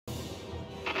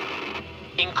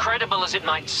Incredible as it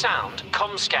might sound,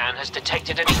 ComScan has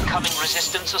detected an incoming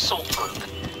resistance assault group.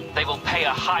 They will pay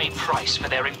a high price for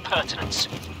their impertinence.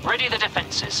 Ready the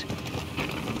defenses.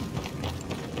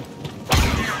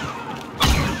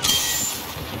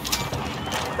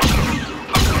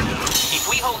 If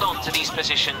we hold on to these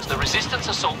positions, the resistance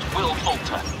assault will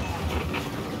falter.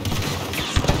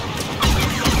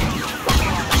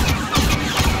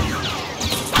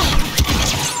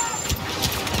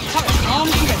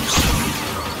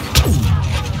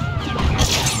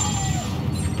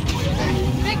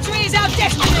 Victory is our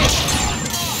destiny!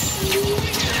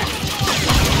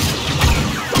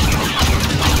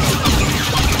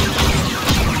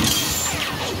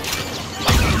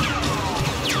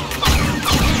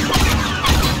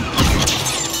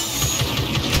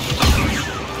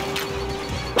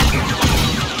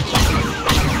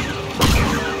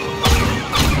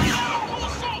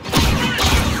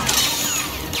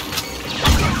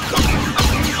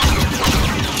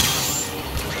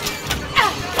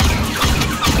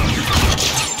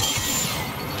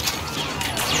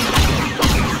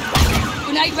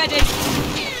 Grenade ready.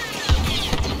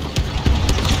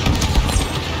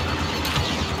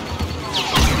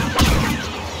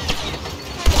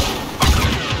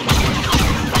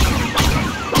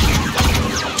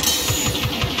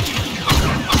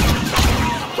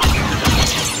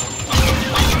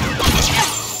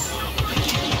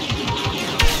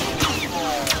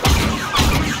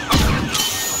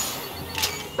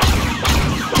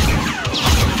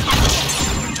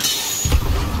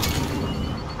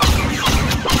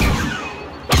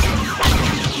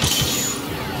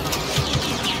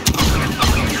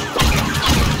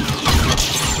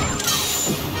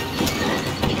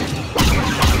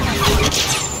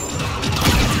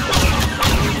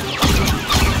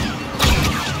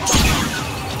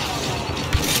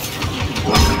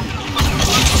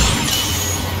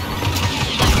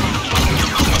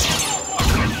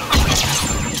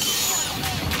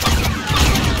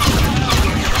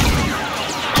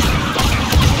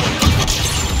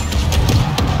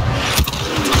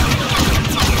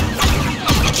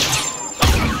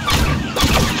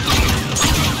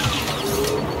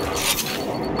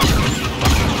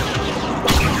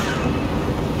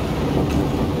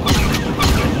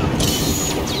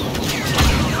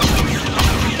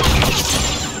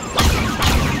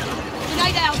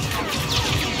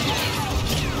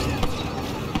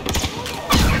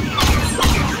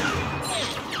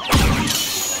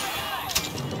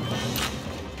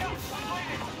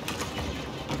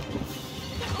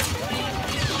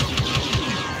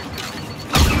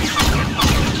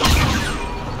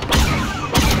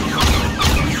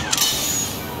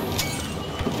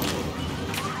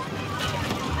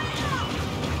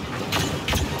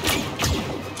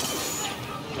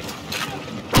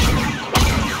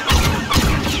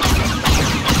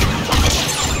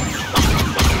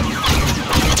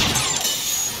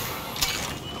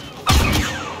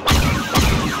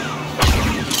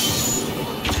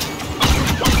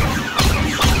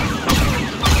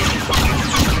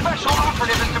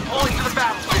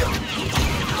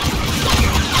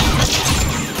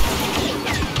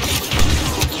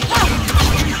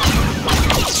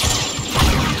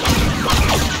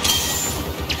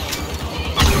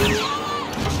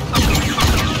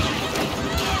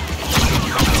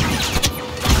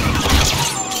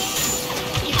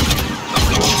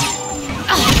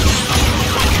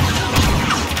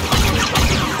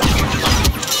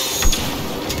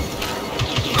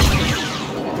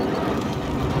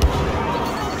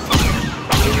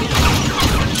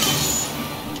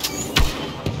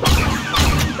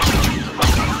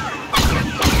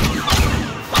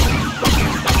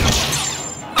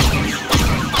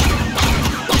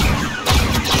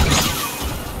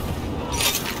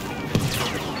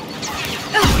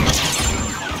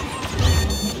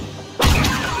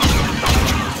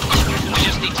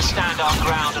 our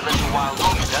ground a little while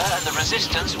longer, and the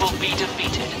resistance will be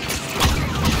defeated.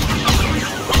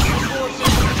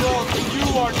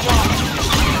 You are not.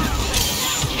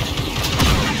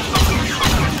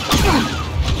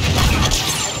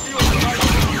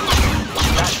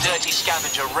 That dirty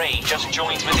scavenger Ray just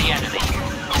joined with the enemy.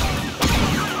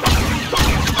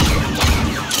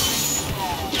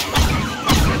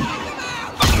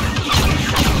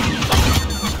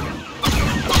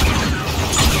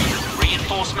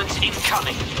 Reinforcements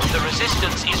incoming. The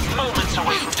resistance is moments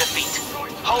away from defeat.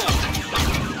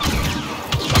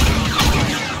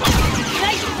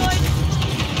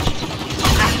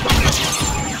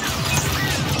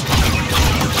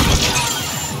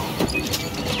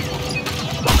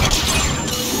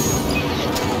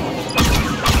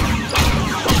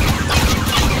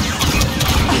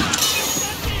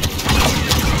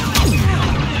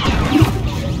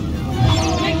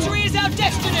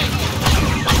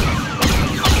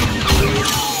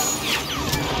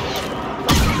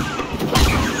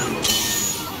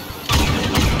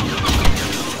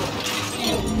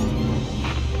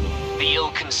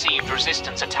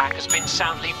 attack has been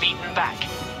soundly beaten back.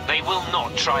 They will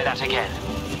not try that again.